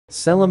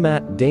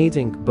Selamat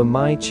datang ke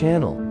my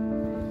channel.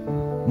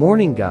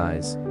 Morning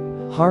guys.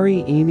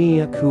 Hari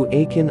ini aku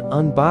akan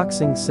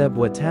unboxing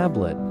sebuah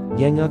tablet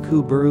yang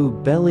aku baru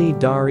beli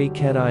dari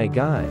kedai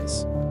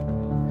guys.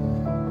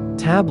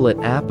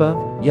 Tablet apa?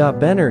 Ya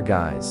benar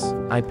guys,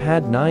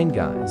 iPad 9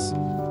 guys.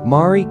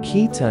 Mari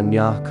kita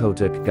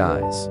nyakotak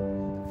guys.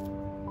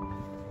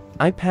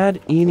 iPad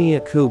ini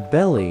aku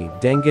beli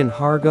dengan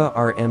harga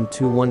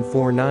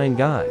Rm2149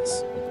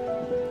 guys.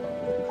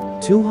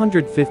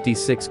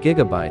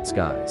 256GB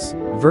guys.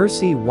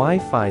 Versi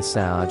Wi-Fi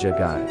saja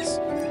guys.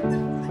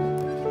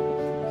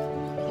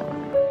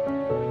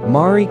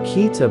 Mari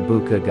kita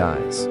buka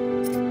guys.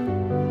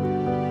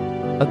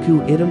 Aku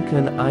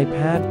idamkan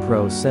iPad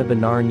Pro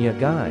sebenarnya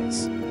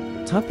guys.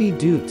 Tapi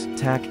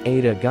tak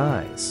ada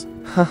guys.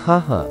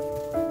 Hahaha.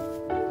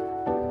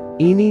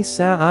 Ini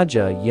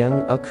saja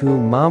yang aku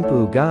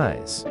mampu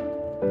guys.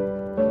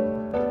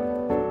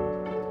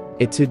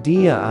 Itu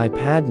dia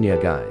iPadnya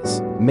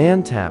guys.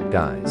 Mantap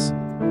guys.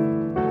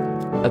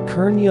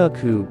 Akhirnya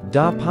aku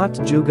dapat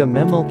juga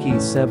memiliki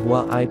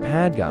sebuah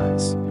iPad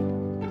guys.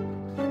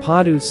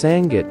 Padu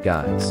sangat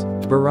guys.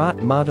 Berat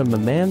mata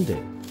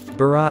memandang.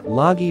 Berat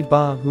lagi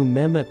bahu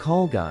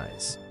memikul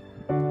guys.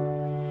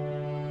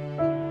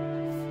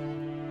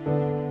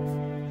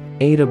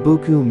 Ada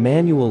buku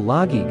manual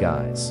lagi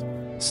guys.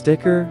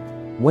 Sticker,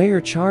 wire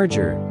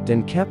charger,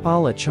 dan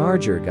kepala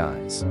charger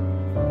guys.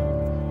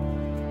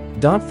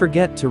 Don't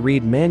forget to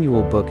read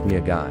manual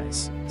booknya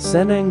guys.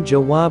 Senang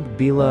jawab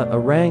bila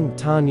orang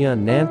tanya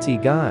nanti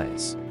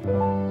guys.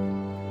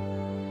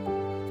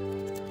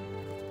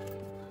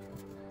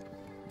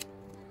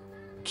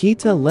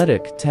 Kita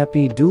letak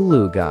tepi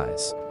dulu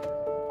guys.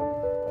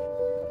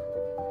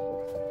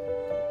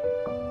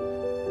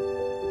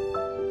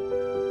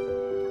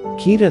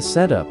 Kita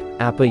setup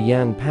apa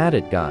yang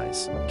padat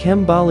guys.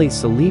 Kembali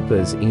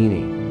selipas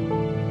ini.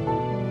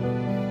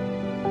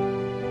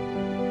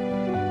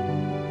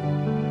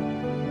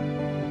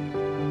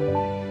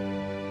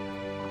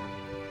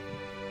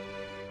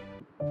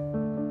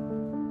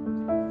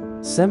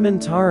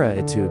 Sementara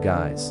itu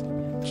guys,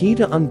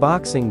 kita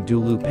unboxing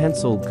dulu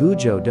pensel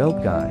Goojodoq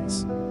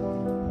guys.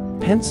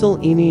 Pensel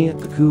ini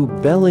aku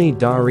beli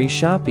dari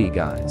Shopee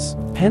guys.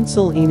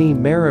 Pensel ini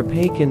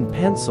merupakan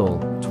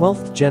pensel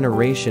 12th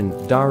generation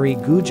dari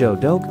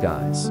Goojodoq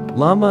guys.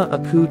 Lama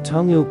aku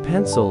tunggu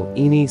pensel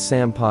ini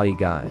sampai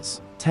guys.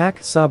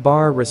 Tak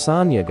sabar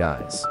rasanya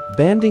guys.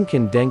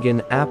 Bandingkan dengan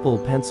Apple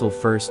Pencil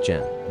first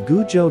gen.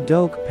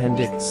 Goojodoq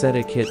pendek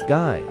sedikit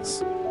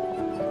guys.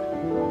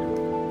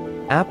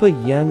 Apa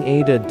yang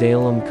ada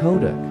dalam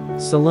kotak?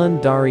 Selain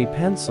dari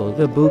pensel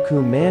ke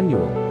buku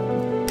manual,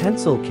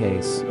 pencil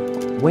case,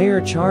 wire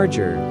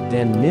charger,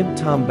 dan nib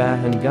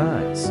tambahan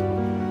guys.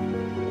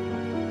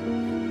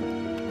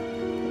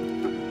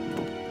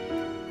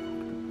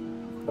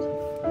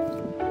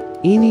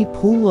 Ini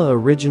pula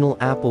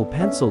original Apple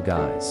Pencil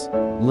guys.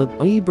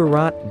 Lebih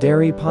berat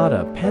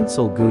daripada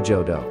pensel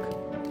Goojodoq.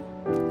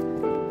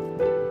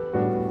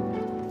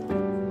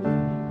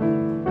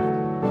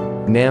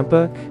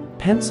 Nampak?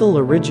 Pensel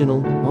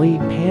original, lebih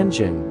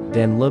panjang,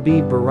 dan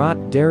lebih berat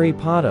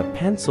daripada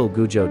pensel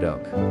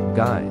Goojodoq,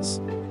 guys.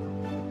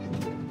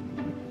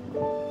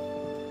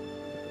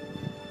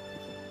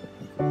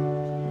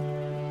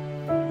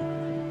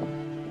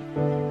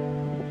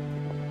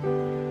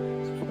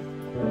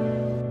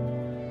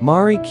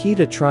 Mari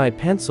kita try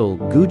pensel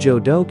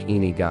Goojodoq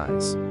ini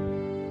guys.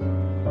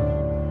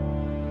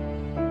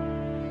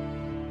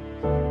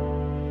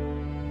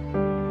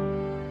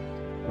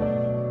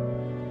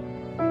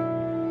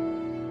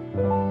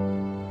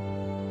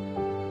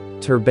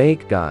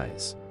 Terbaik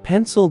guys.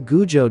 Pensel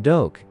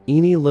Goojodoq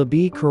ini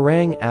lebih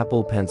kurang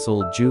Apple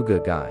Pencil juga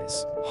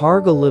guys.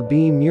 Harga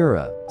lebih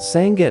murah,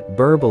 sangat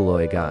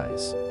Berbaloi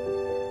guys.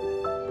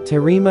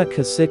 Terima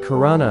kasih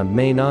karena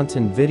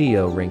menonton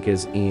video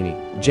ringkas ini.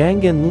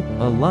 Jangan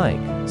lupa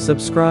like,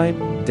 subscribe,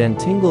 dan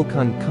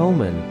tinggalkan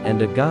komen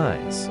Anda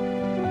guys.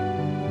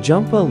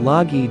 Jumpa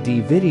lagi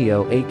di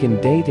video akan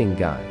datang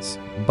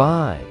guys.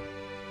 Bye.